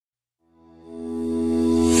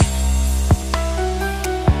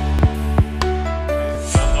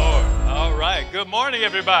morning,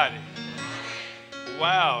 everybody.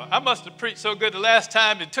 Wow, I must have preached so good the last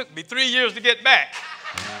time it took me 3 years to get back.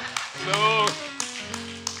 So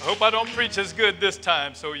I hope I don't preach as good this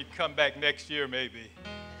time so you can come back next year maybe.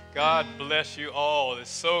 God bless you all. It's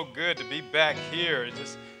so good to be back here. It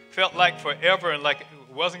just felt like forever and like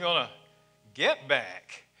it wasn't going to get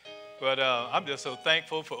back. But I'm just so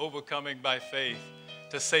thankful for overcoming by faith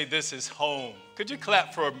to say this is home. Could you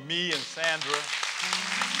clap for me and Sandra?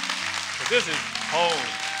 This is home.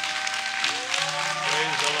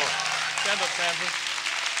 Praise the Lord. Stand up, Sandra.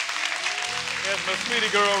 There's my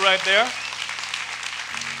sweetie girl right there.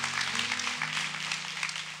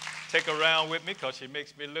 Take her around with me because she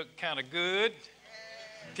makes me look kind of good.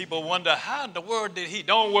 People wonder, how in the world did he?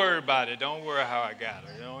 Don't worry about it. Don't worry how I got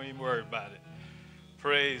her. Don't even worry about it.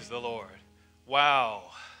 Praise the Lord.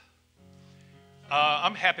 Wow.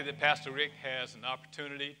 I'm happy that Pastor Rick has an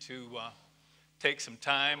opportunity to take some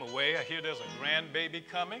time away. I hear there's a grandbaby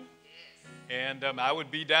coming, and I would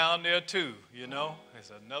be down there too, you know.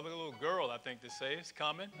 There's another little girl, I think they say, is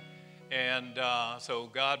coming. And so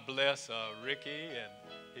God bless Ricky and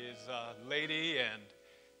his lady,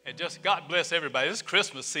 and just God bless everybody. This is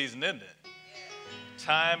Christmas season, isn't it?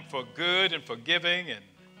 Time for good and for giving, and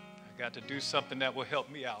I got to do something that will help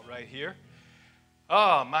me out right here.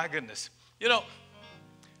 Oh, my goodness. You know,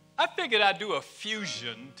 I figured I'd do a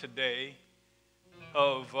fusion today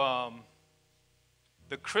of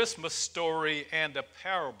the Christmas story and a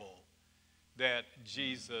parable that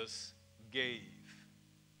Jesus gave.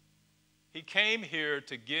 He came here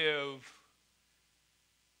to give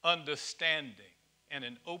understanding and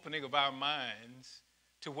an opening of our minds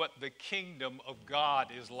to what the kingdom of God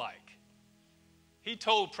is like. He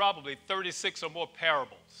told probably 36 or more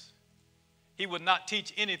parables. He would not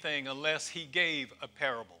teach anything unless he gave a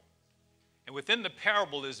parable. And within the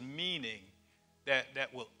parable is meaning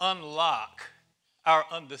that will unlock our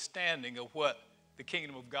understanding of what the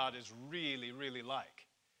kingdom of God is really, really like.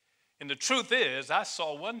 And the truth is, I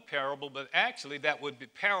saw one parable, but actually that would be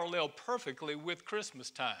parallel perfectly with Christmas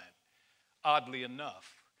time, oddly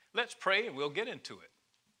enough. Let's pray and we'll get into it.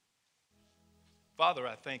 Father,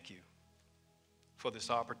 I thank you for this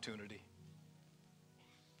opportunity,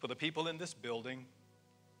 for the people in this building,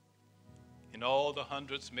 in all the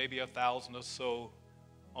hundreds, maybe 1,000 or so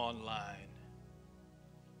online,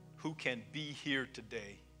 who can be here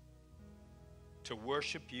today to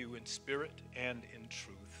worship you in spirit and in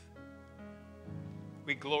truth.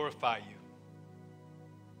 We glorify you.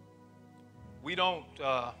 We don't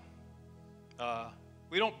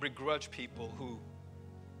begrudge people who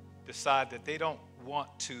decide that they don't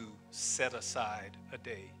want to set aside a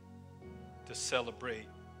day to celebrate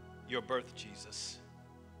your birth, Jesus.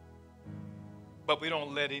 But we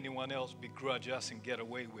don't let anyone else begrudge us and get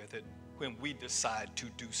away with it when we decide to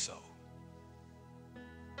do so.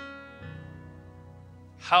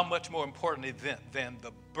 How much more important event than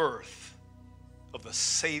the birth of the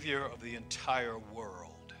Savior of the entire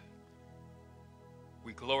world?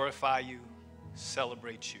 We glorify you,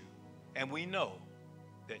 celebrate you, and we know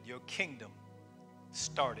that your kingdom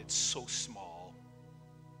started so small.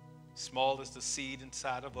 Small as the seed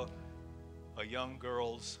inside of a young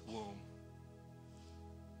girl's womb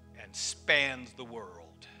and spans the world.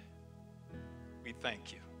 We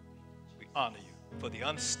thank you. We honor you for the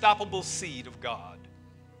unstoppable seed of God.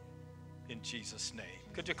 In Jesus' name.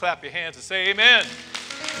 Could you clap your hands and say amen?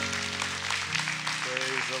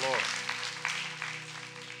 Praise the Lord.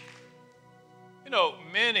 You know,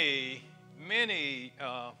 many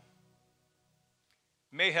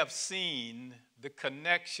may have seen the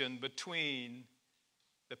connection between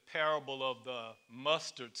the parable of the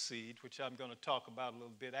mustard seed, which I'm going to talk about a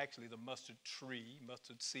little bit, actually the mustard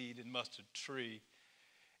seed and mustard tree,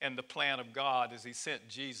 and the plan of God as he sent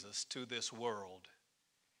Jesus to this world.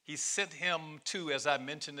 He sent him to, as I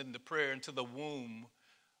mentioned in the prayer, into the womb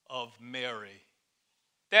of Mary.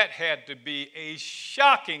 That had to be a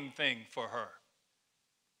shocking thing for her.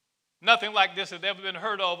 Nothing like this had ever been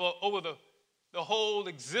heard of over the whole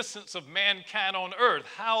existence of mankind on earth.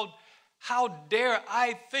 How dare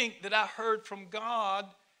I think that I heard from God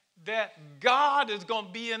that God is going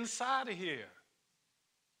to be inside of here?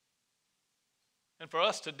 And for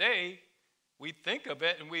us today, we think of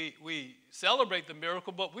it and we celebrate the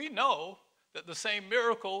miracle, but we know that the same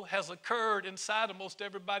miracle has occurred inside of most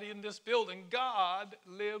everybody in this building. God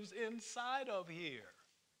lives inside of here.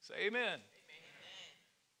 Say amen. Amen.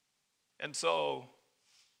 And so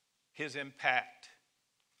his impact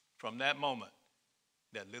from that moment,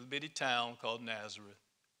 that little bitty town called Nazareth,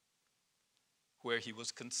 where he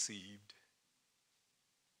was conceived,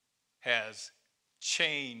 has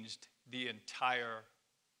changed the entire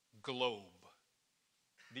globe.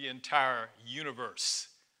 the entire universe,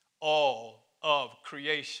 all of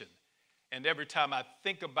creation. And every time I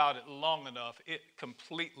think about it long enough, it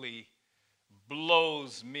completely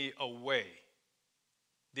blows me away.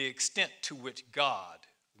 The extent to which God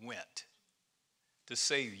went to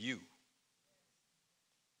save you,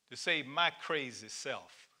 to save my crazy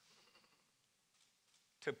self,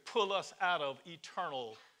 to pull us out of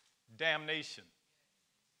eternal damnation.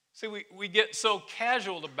 See, we get so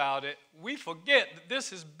casual about it, we forget that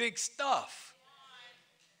this is big stuff.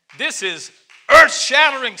 This is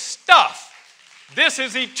earth-shattering stuff. This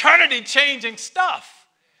is eternity-changing stuff.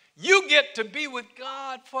 You get to be with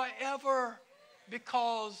God forever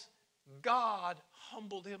because God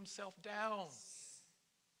humbled himself down.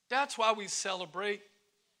 That's why we celebrate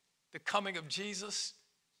the coming of Jesus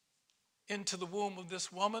into the womb of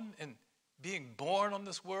this woman and being born on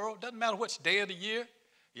this world. Doesn't matter which day of the year.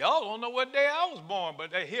 Y'all don't know what day I was born,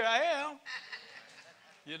 but here I am.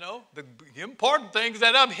 You know, the important thing is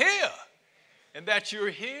that I'm here and that you're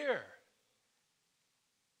here.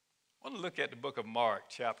 I want to look at the book of Mark,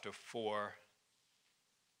 chapter 4.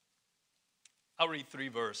 I'll read 3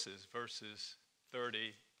 verses, verses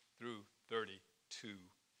 30 through 32.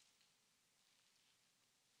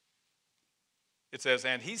 It says,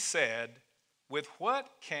 "And he said, with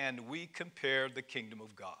what can we compare the kingdom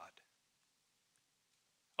of God?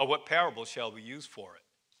 Or what parable shall we use for it?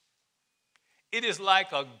 It is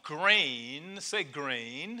like a grain," say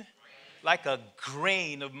grain, "like a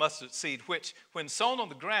grain of mustard seed, which, when sown on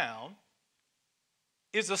the ground,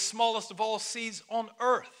 is the smallest of all seeds on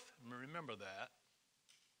earth." Remember that.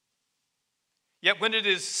 "Yet when it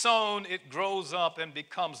is sown, it grows up and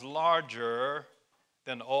becomes larger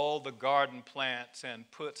than all the garden plants and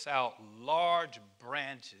puts out large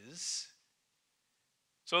branches,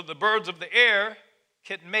 so the birds of the air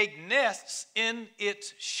can make nests in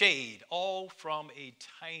its shade," all from a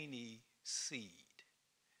tiny seed.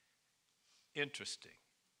 Interesting.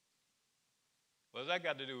 What's that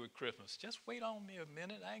got to do with Christmas? Just wait on me a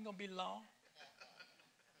minute. I ain't going to be long.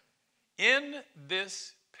 In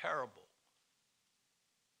this parable,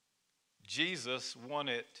 Jesus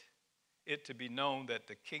wanted it to be known that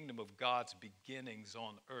the kingdom of God's beginnings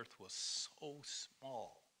on earth was so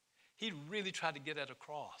small. He really tried to get that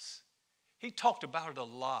across. He talked about it a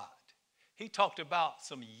lot. He talked about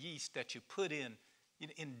some yeast that you put in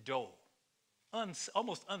dough,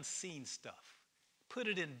 almost unseen stuff. Put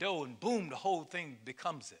it in dough and boom, the whole thing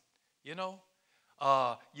becomes it, you know.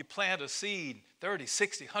 You plant a seed 30,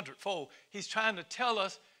 60, 100-fold. He's trying to tell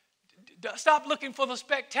us, stop looking for the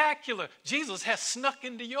spectacular. Jesus has snuck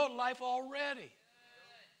into your life already.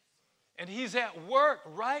 And he's at work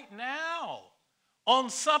right now on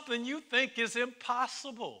something you think is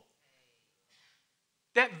impossible.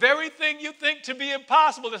 That very thing you think to be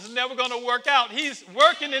impossible is never going to work out. He's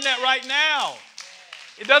working in that right now.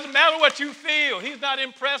 It doesn't matter what you feel. He's not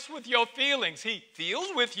impressed with your feelings. He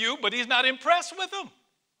feels with you, but he's not impressed with them.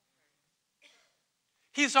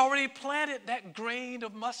 He's already planted that grain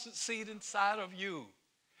of mustard seed inside of you.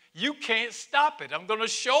 You can't stop it. I'm going to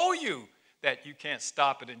show you that you can't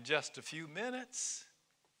stop it in just a few minutes.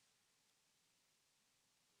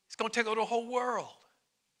 It's going to take over the whole world.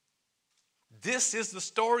 This is the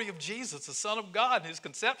story of Jesus, the Son of God, and his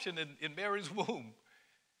conception in Mary's womb.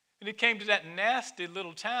 And he came to that nasty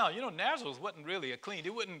little town. You know, Nazareth wasn't really a clean.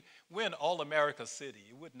 It wouldn't win All-America City.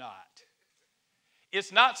 It would not.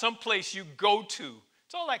 It's not some place you go to.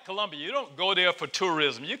 It's all like Columbia. You don't go there for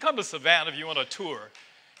tourism. You come to Savannah if you want a tour.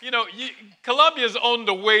 You know, Columbia is on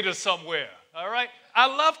the way to somewhere, all right? I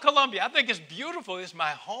love Columbia. I think it's beautiful. It's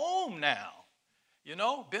my home now. You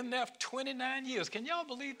know, been there for 29 years. Can y'all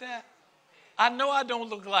believe that? I know I don't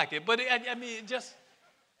look like it, but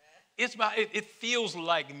it feels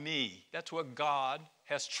like me. That's where God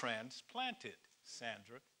has transplanted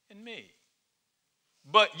Sandra and me.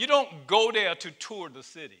 But you don't go there to tour the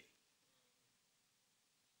city.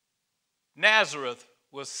 Nazareth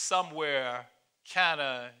was somewhere kind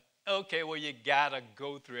of, okay, well, you got to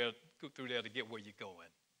go through there to get where you're going.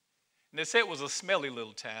 And they say it was a smelly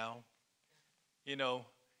little town. You know,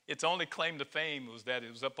 its only claim to fame was that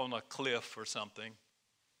it was up on a cliff or something.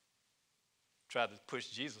 Tried to push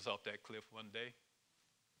Jesus off that cliff one day.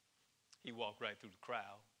 He walked right through the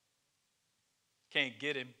crowd. Can't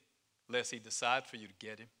get him unless he decides for you to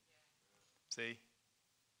get him. See?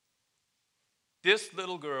 This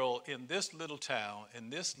little girl in this little town, in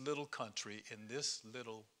this little country, in this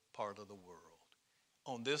little part of the world,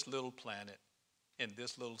 on this little planet, in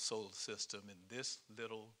this little solar system, in this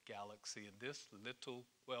little galaxy, in this little,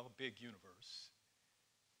 well, big universe.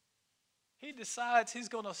 He decides he's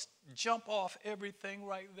going to jump off everything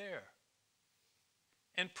right there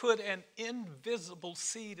and put an invisible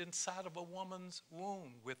seed inside of a woman's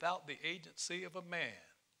womb without the agency of a man.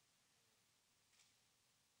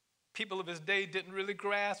 People of his day didn't really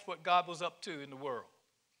grasp what God was up to in the world.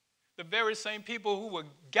 The very same people who were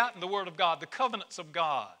gotten the word of God, the covenants of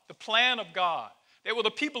God, the plan of God. They were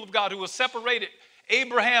the people of God who were separated.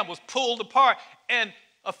 Abraham was pulled apart, and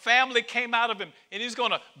a family came out of him, and he's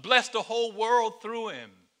going to bless the whole world through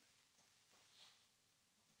him.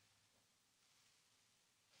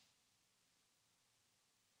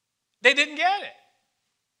 They didn't get it.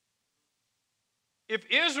 If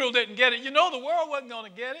Israel didn't get it, you know the world wasn't going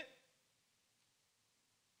to get it.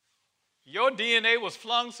 Your DNA was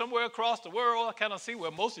flung somewhere across the world. I kind of see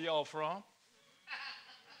where most of y'all are from.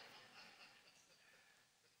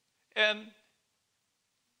 And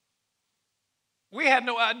we had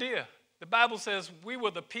no idea. The Bible says we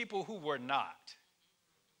were the people who were not.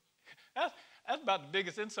 That's about the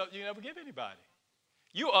biggest insult you can ever give anybody.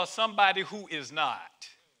 You are somebody who is not.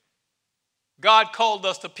 God called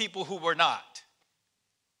us the people who were not.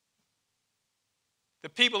 The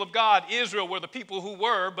people of God, Israel, were the people who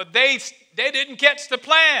were, but they didn't catch the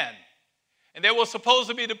plan. And they were supposed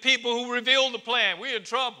to be the people who revealed the plan. We're in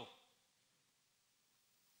trouble.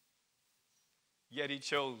 Yet he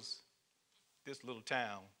chose this little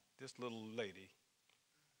town, this little lady,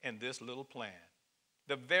 and this little plan.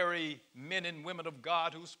 The very men and women of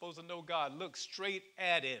God who were supposed to know God looked straight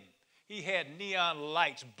at him. He had neon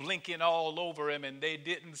lights blinking all over him, and they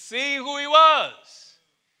didn't see who he was.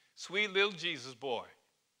 Sweet little Jesus boy,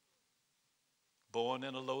 born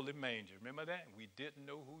in a lowly manger. Remember that? We didn't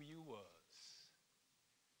know who you was.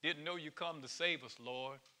 Didn't know you come to save us,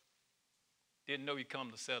 Lord. Didn't know you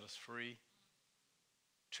come to set us free.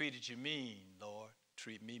 Treated you mean, Lord.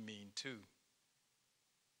 Treat me mean too.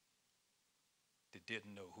 That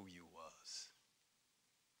didn't know who you was.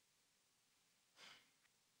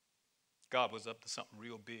 God was up to something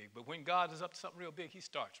real big. But when God is up to something real big, he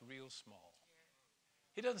starts real small.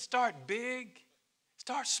 He doesn't start big.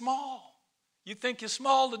 Start small. You think you're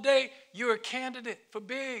small today, you're a candidate for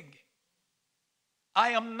big. I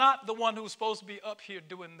am not the one who's supposed to be up here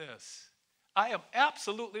doing this. I am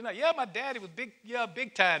absolutely not. Yeah, my daddy was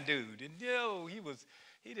big time dude. And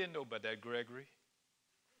he didn't know about that Gregory.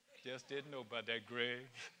 Just didn't know about that Greg.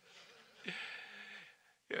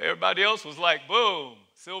 Everybody else was like, boom,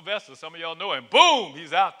 Sylvester, some of y'all know him. Boom,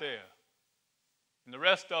 he's out there. And the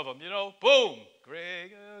rest of them, boom,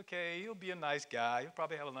 Greg, okay, he'll be a nice guy. He'll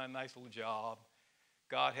probably have a nice little job.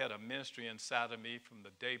 God had a ministry inside of me from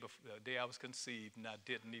the day I was conceived, and I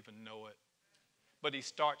didn't even know it. But he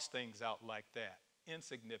starts things out like that.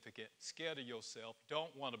 Insignificant, scared of yourself,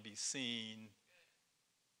 don't want to be seen.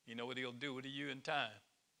 You know what he'll do to you in time?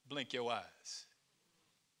 Blink your eyes.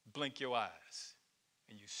 Blink your eyes.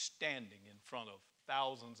 And you're standing in front of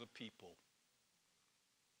thousands of people.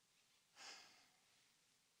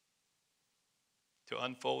 To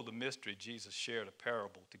unfold the mystery, Jesus shared a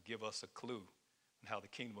parable to give us a clue on how the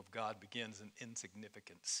kingdom of God begins in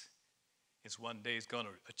insignificance. It's one day it's going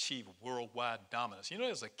to achieve worldwide dominance.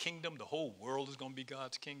 There's a kingdom, the whole world is going to be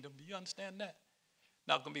God's kingdom. Do you understand that?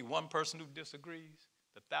 Not going to be one person who disagrees.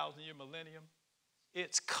 The 1,000-year millennium,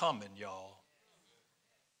 it's coming, y'all.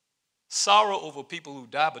 Sorrow over people who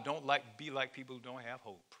die but don't be like people who don't have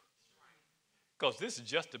hope. Because this is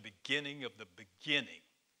just the beginning of the beginning.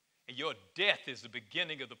 And your death is the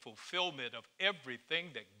beginning of the fulfillment of everything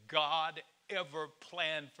that God ever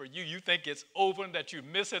planned for you. You think it's over and that you're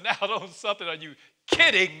missing out on something? Are you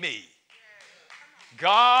kidding me?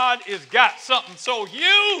 God has got something so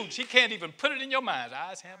huge, he can't even put it in your mind.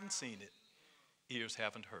 Eyes haven't seen it. Ears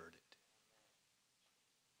haven't heard it.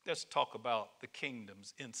 Let's talk about the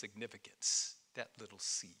kingdom's insignificance, that little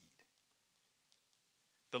seed.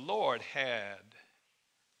 The Lord had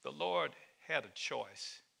a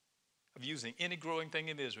choice of using any growing thing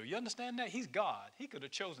in Israel. You understand that? He's God. He could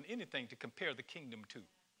have chosen anything to compare the kingdom to.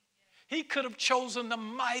 He could have chosen the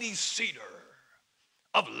mighty cedar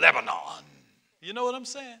of Lebanon. You know what I'm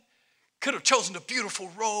saying? Could have chosen the beautiful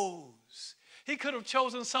rose. He could have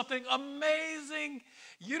chosen something amazing.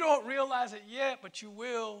 You don't realize it yet, but you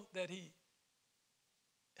will, that he...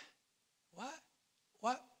 What?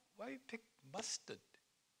 Why you pick mustard?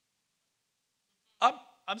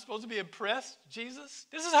 I'm supposed to be impressed, Jesus?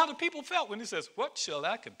 This is how the people felt when he says, what shall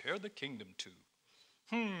I compare the kingdom to?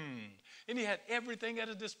 And he had everything at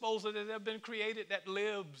his disposal that had ever been created that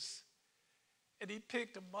lives. And he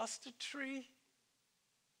picked a mustard tree.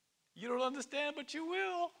 You don't understand, but you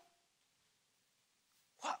will.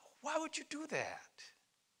 Why would you do that?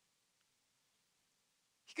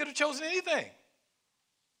 He could have chosen anything.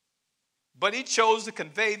 But he chose to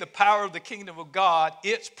convey the power of the kingdom of God,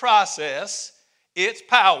 its process, its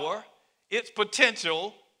power, its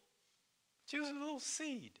potential. Choose a little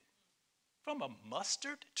seed from a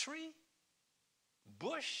mustard tree,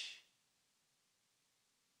 bush.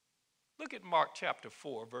 Look at Mark chapter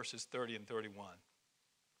 4, verses 30 and 31.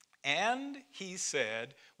 And he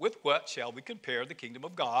said, with what shall we compare the kingdom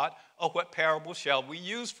of God, or what parable shall we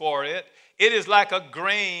use for it? It is like a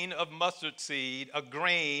grain of mustard seed,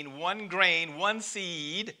 one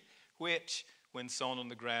seed, which, when sown on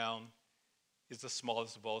the ground, is the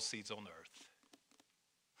smallest of all seeds on earth.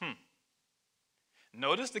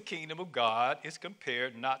 Notice the kingdom of God is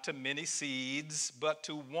compared not to many seeds, but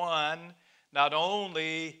to one. Not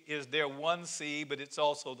only is there one seed, but it's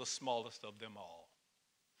also the smallest of them all.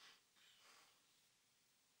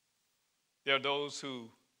 There are those who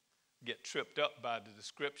get tripped up by the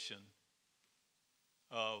description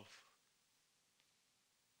of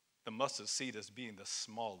the mustard seed as being the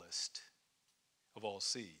smallest of all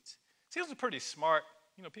seeds. See, those are pretty smart.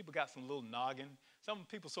 You know, people got some little noggin. Some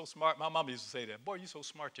people so smart. My mom used to say that, boy, you're so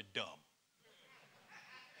smart, you're dumb.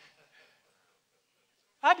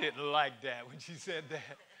 I didn't like that when she said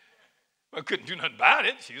that. I couldn't do nothing about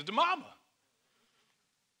it. She was the mama.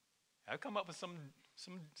 I'd come up with some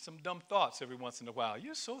dumb thoughts every once in a while.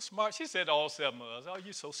 You're so smart. She said all 7 of us. Oh,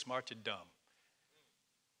 you're so smart, you're dumb.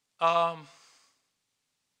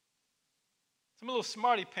 Some little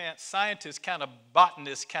smarty pants, scientists, kind of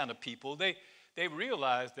botanists kind of people, they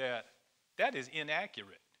realize that is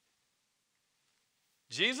inaccurate.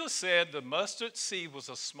 Jesus said the mustard seed was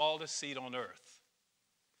the smallest seed on earth.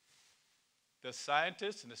 The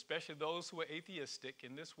scientists, and especially those who are atheistic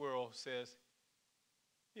in this world, says,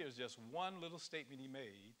 here's just one little statement he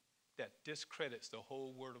made that discredits the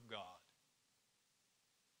whole Word of God.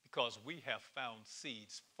 Because we have found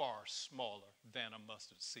seeds far smaller than a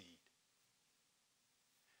mustard seed.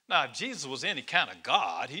 Now, if Jesus was any kind of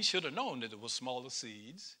God, he should have known that there were smaller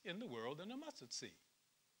seeds in the world than a mustard seed.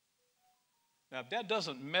 Now, if that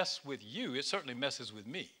doesn't mess with you, it certainly messes with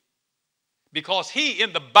me. Because he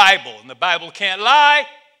in the Bible, and the Bible can't lie,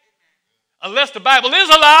 unless the Bible is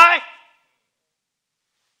a lie,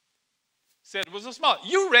 said it was the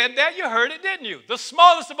smallest. You read that, you heard it, didn't you? The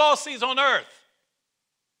smallest of all seeds on earth.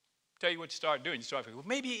 Tell you what you start doing. You start thinking, well,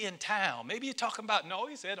 maybe in town. Maybe you're talking about, no,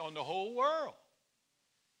 he said on the whole world.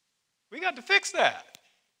 We got to fix that.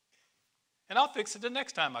 And I'll fix it the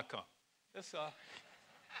next time I come.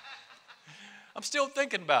 I'm still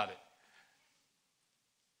thinking about it.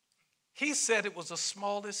 He said it was the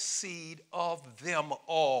smallest seed of them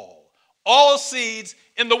all. All seeds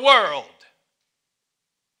in the world.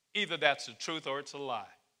 Either that's the truth or it's a lie.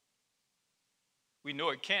 We know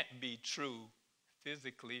it can't be true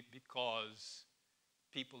physically because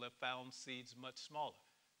people have found seeds much smaller.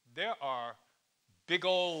 There are big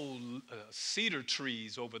old cedar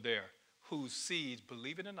trees over there whose seeds,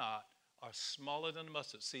 believe it or not, are smaller than a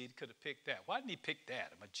mustard seed. Could have picked that. Why didn't he pick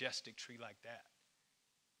that, a majestic tree like that?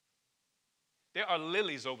 There are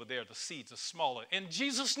lilies over there, the seeds are smaller. And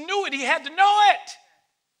Jesus knew it. He had to know it.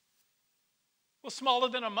 Well, smaller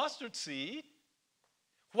than a mustard seed.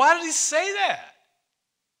 Why did he say that?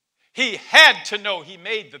 He had to know he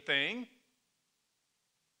made the thing.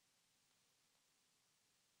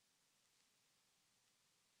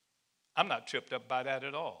 I'm not tripped up by that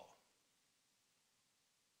at all.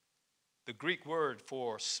 The Greek word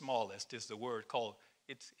for smallest is the word called,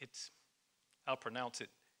 I'll pronounce it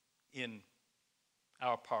in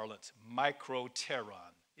our parlance,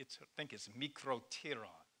 microteron. I think it's microteron.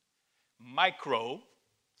 Micro,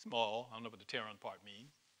 small, I don't know what the teron part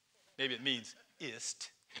means. Maybe it means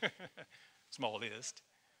ist, smallest.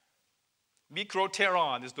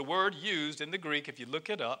 Microteron is the word used in the Greek, if you look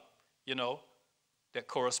it up, that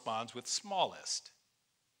corresponds with smallest.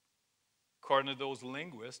 According to those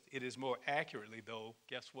linguists, it is more accurately, though,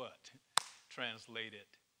 guess what? Translated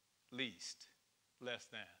least, less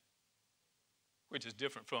than, which is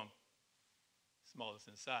different from smallest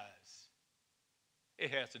in size.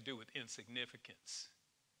 It has to do with insignificance.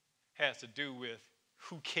 Has to do with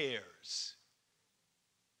who cares.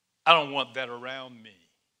 I don't want that around me.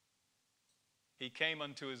 He came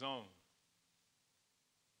unto his own,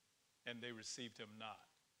 and they received him not.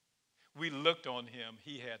 We looked on him.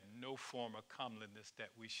 He had no form of comeliness that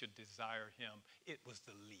we should desire him. It was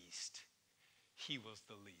the least. He was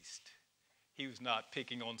the least. He was not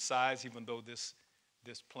picking on size, even though this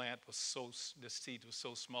plant was this seed was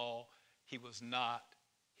so small. He was not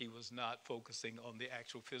focusing on the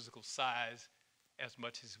actual physical size as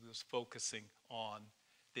much as he was focusing on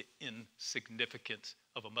the insignificance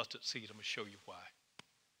of a mustard seed. I'm going to show you why.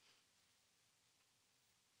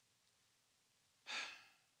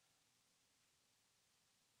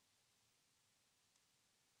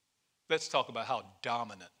 Let's talk about how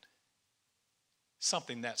dominant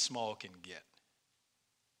something that small can get.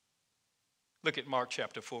 Look at Mark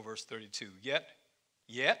chapter 4, verse 32.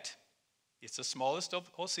 Yet, it's the smallest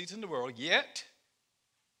of all seeds in the world, yet,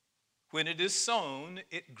 when it is sown,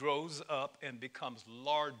 it grows up and becomes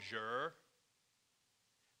larger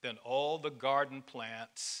than all the garden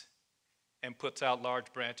plants and puts out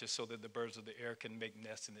large branches so that the birds of the air can make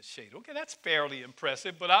nests in its shade. Okay, that's fairly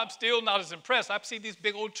impressive, but I'm still not as impressed. I've seen these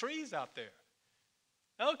big old trees out there.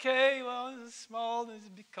 Okay, well, it's small,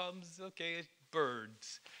 it becomes, okay, it's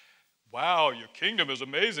birds. Wow, your kingdom is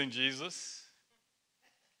amazing, Jesus.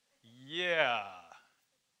 Yeah.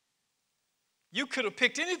 You could have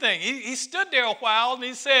picked anything. He stood there a while and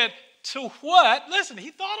he said, to what? Listen, he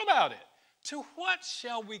thought about it. To what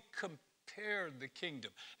shall we compare the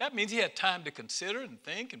kingdom? That means he had time to consider and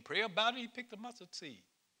think and pray about it. He picked the mustard seed.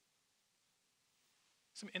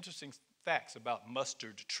 Some interesting facts about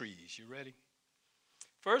mustard trees. You ready?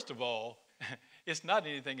 First of all, it's not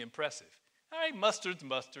anything impressive. All right, mustard's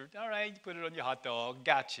mustard. All right, you put it on your hot dog.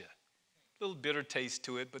 Gotcha. A little bitter taste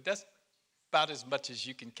to it, but that's about as much as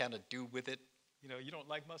you can kind of do with it. You know, you don't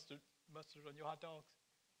like mustard on your hot dogs?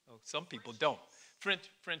 Oh, some people don't.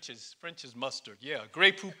 French is mustard. Yeah,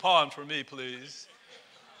 Grey Poupon for me, please.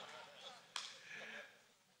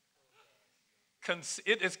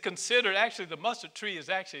 It is considered, actually, the mustard tree is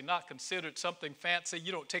actually not considered something fancy.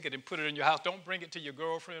 You don't take it and put it in your house. Don't bring it to your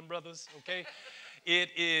girlfriend, brothers, okay? It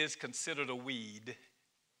is considered a weed.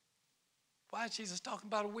 Why is Jesus talking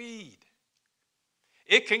about a weed?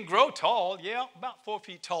 It can grow tall, yeah, about 4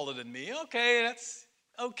 feet taller than me. Okay, that's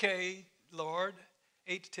okay, Lord.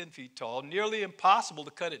 8 to 10 feet tall. Nearly impossible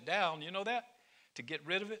to cut it down. You know that? To get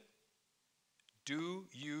rid of it? Do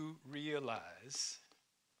you realize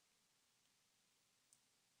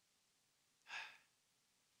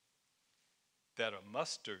that a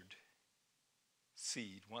mustard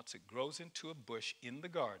seed, once it grows into a bush in the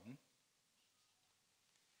garden,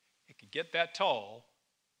 it can get that tall,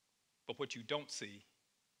 but what you don't see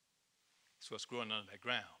is what's growing under that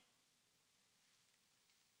ground.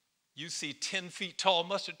 You see 10 feet tall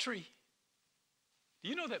mustard tree. Do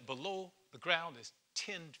you know that below the ground is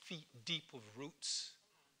 10 feet deep of roots?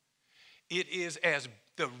 It is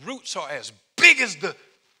the roots are as big as the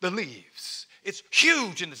leaves. It's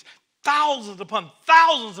huge, and it's thousands upon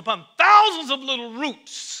thousands upon thousands of little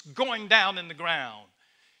roots going down in the ground.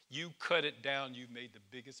 You cut it down, you've made the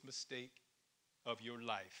biggest mistake of your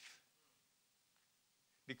life.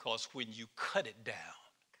 Because when you cut it down,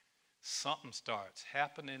 something starts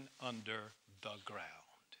happening under the ground.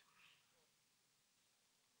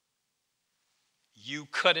 You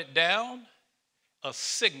cut it down, a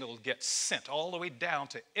signal gets sent all the way down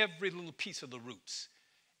to every little piece of the roots.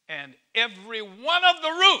 And every one of the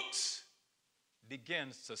roots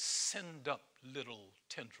begins to send up little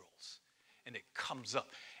tendrils. And it comes up.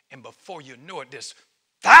 And before you know it, there's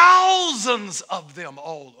thousands of them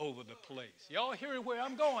all over the place. Y'all hearing where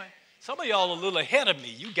I'm going? Some of y'all are a little ahead of me.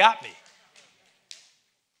 You got me.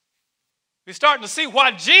 We're starting to see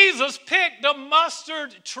why Jesus picked the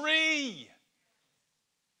mustard tree.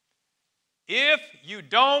 If you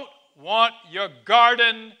don't want your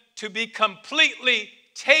garden to be completely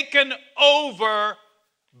taken over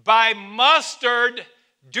by mustard,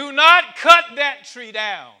 do not cut that tree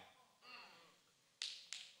down.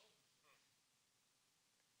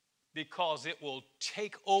 Because it will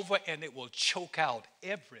take over and it will choke out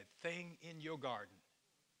everything in your garden.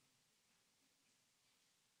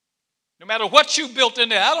 No matter what you built in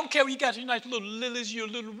there, I don't care if you got your nice little lilies, your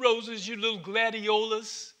little roses, your little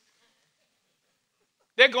gladiolas.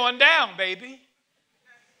 They're going down, baby.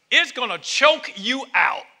 It's going to choke you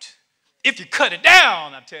out. If you cut it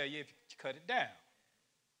down, I tell you, if you cut it down.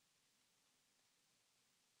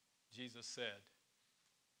 Jesus said,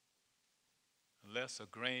 unless a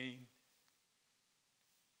grain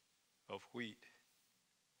of wheat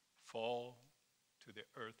fall to the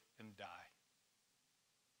earth and die,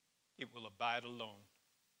 it will abide alone.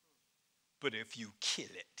 But if you kill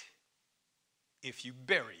it, if you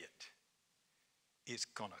bury it, it's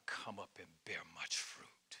going to come up and bear much fruit.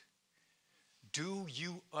 Do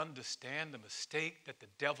you understand the mistake that the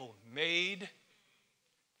devil made?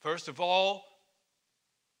 First of all,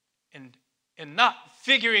 in not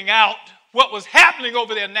figuring out what was happening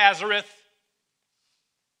over there in Nazareth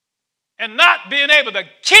and not being able to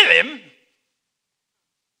kill him.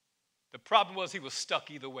 The problem was he was stuck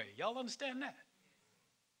either way. Y'all understand that?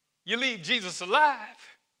 You leave Jesus alive,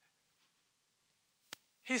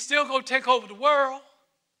 he's still going to take over the world.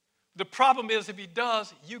 The problem is if he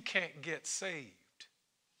does, you can't get saved.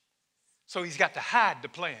 So he's got to hide the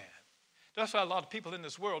plan. That's why a lot of people in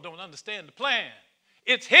this world don't understand the plan.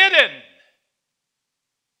 It's hidden.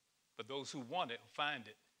 But those who want it will find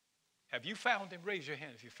it. Have you found him? Raise your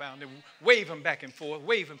hand if you found him. Wave him back and forth.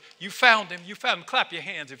 Wave him. You found him. You found him. Clap your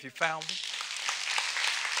hands if you found him.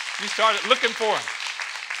 You started looking for him.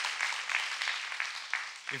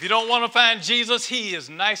 If you don't want to find Jesus, he is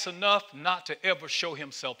nice enough not to ever show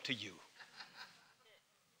himself to you.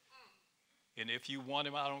 And if you want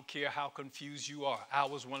him, I don't care how confused you are. I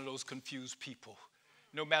was one of those confused people.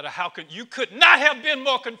 No matter how you could not have been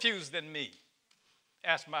more confused than me.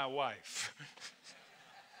 Ask my wife.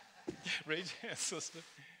 Raise your hand, sister.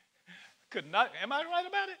 Could not, am I right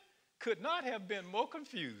about it? Could not have been more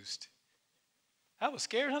confused. I was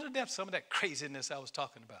scared unto death, some of that craziness I was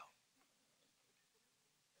talking about.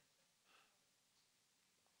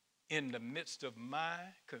 In the midst of my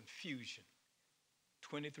confusion,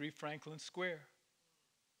 23 Franklin Square,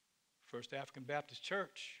 First African Baptist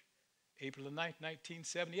Church, April the 9th,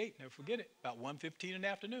 1978. Never forget it. About 1:15 in the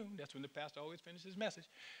afternoon. That's when the pastor always finishes his message.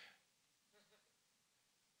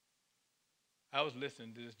 I was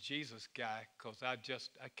listening to this Jesus guy because I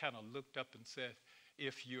kind of looked up and said,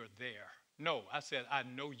 if you're there. No, I said, I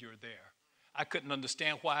know you're there. I couldn't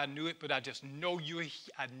understand why I knew it, but I just know you're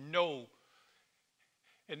here. I know.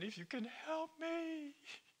 And if you can help me,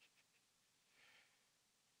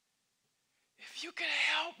 if you can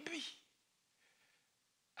help me.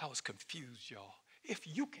 I was confused, y'all. If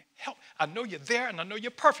you can help, I know you're there and I know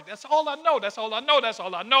you're perfect. That's all I know. That's all I know. That's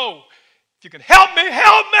all I know. If you can help me,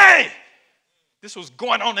 help me. This was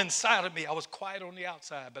going on inside of me. I was quiet on the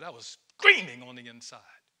outside, but I was screaming on the inside.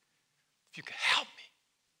 If you can help me.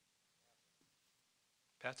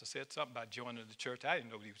 Pastor said something about joining the church. I didn't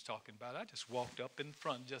know what he was talking about. I just walked up in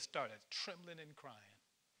front and just started trembling and crying.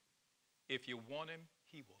 If you want him,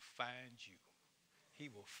 he will find you. He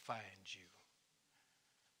will find you.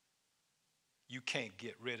 You can't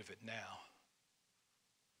get rid of it now.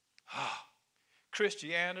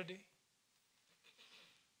 Christianity,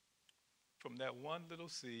 from that one little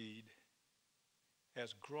seed,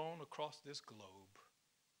 has grown across this globe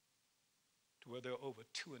to where there are over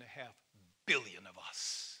 2.5 billion of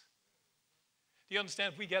us. Do you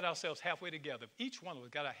understand? If we get ourselves halfway together, if each one of us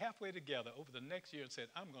got our halfway together over the next year and said,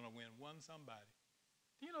 I'm going to win one somebody.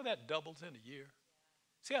 Do you know that doubles in a year?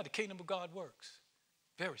 See how the kingdom of God works?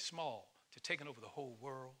 Very small to taking over the whole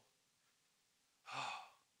world.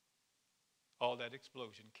 All that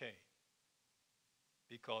explosion came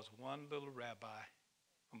because one little rabbi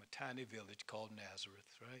from a tiny village called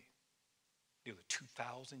Nazareth, right? Nearly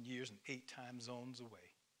 2,000 years and 8 time zones away.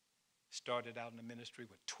 Started out in the ministry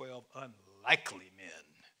with 12 unlikely men.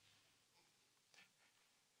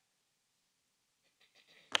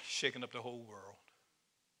 Shaking up the whole world.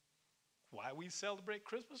 Why we celebrate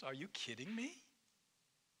Christmas? Are you kidding me?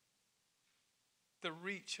 The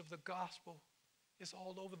reach of the gospel is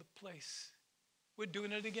all over the place. We're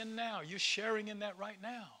doing it again now. You're sharing in that right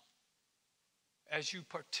now. As you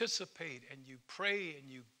participate and you pray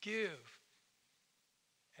and you give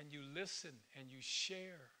and you listen and you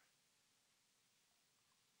share.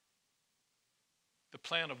 The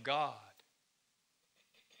plan of God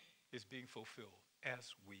is being fulfilled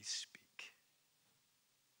as we speak.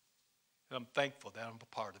 And I'm thankful that I'm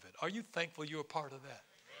a part of it. Are you thankful you're a part of that?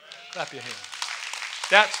 Clap your hands.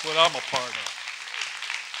 That's what I'm a part of.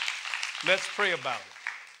 Let's pray about it.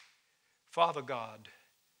 Father God,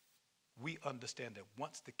 we understand that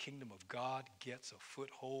once the kingdom of God gets a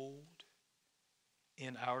foothold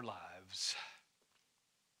in our lives,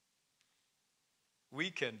 we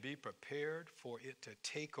can be prepared for it to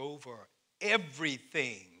take over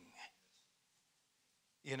everything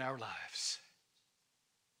in our lives.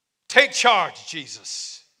 Take charge,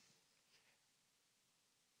 Jesus.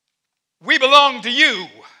 We belong to you.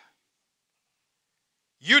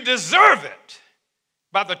 You deserve it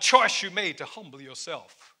by the choice you made to humble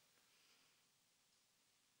yourself,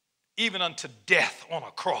 even unto death on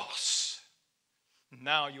a cross.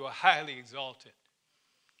 Now you are highly exalted,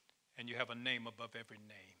 and you have a name above every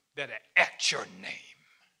name, that at your name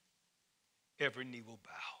every knee will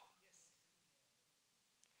bow.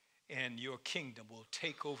 And your kingdom will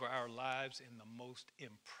take over our lives in the most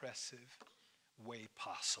impressive way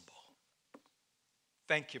possible.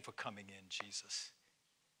 Thank you for coming in, Jesus.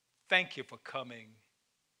 Thank you for coming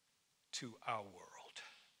to our world.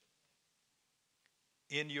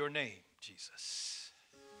 In your name, Jesus,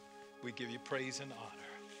 we give you praise and honor.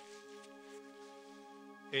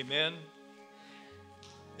 Amen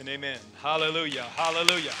and amen. Hallelujah,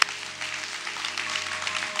 hallelujah.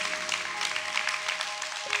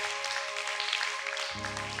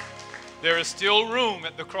 There is still room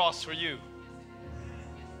at the cross for you.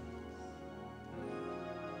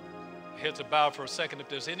 heads are bowed for a second. If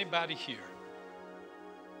there's anybody here,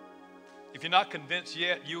 if you're not convinced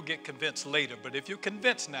yet, you'll get convinced later. But if you're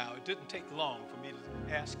convinced now, it didn't take long for me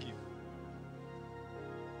to ask you.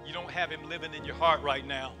 You don't have him living in your heart right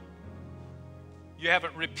now. You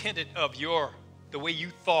haven't repented of the way you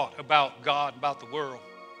thought about God, about the world.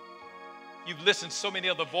 You've listened to so many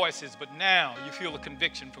other voices, but now you feel a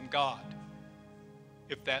conviction from God.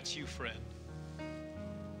 If that's you, friend,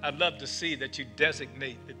 I'd love to see that you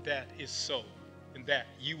designate that that is so, and that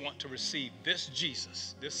you want to receive this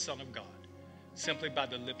Jesus, this Son of God, simply by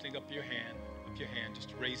the lifting up your hand,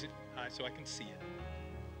 just raise it high so I can see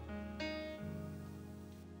it.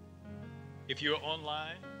 If you're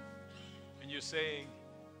online and you're saying,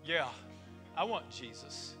 yeah, I want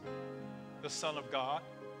Jesus, the Son of God,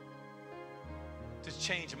 to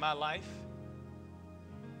change my life,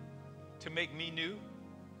 to make me new,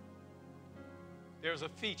 there's a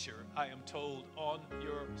feature, I am told, on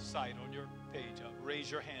your site, on your page, a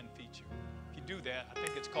raise your hand feature. If you do that, I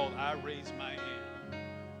think it's called I Raise My Hand.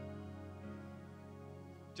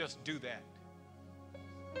 Just do that.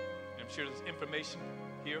 And I'm sure there's information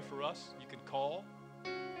here for us. You can call,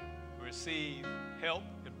 receive help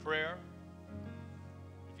and prayer.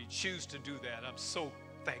 If you choose to do that, I'm so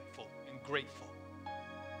thankful and grateful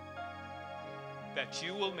that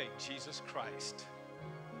you will make Jesus Christ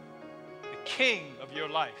the King of your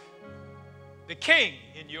life, the King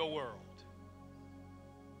in your world.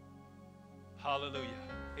 Hallelujah.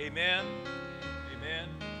 Amen, amen,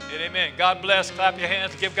 and amen. God bless. Clap your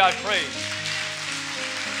hands and give God praise.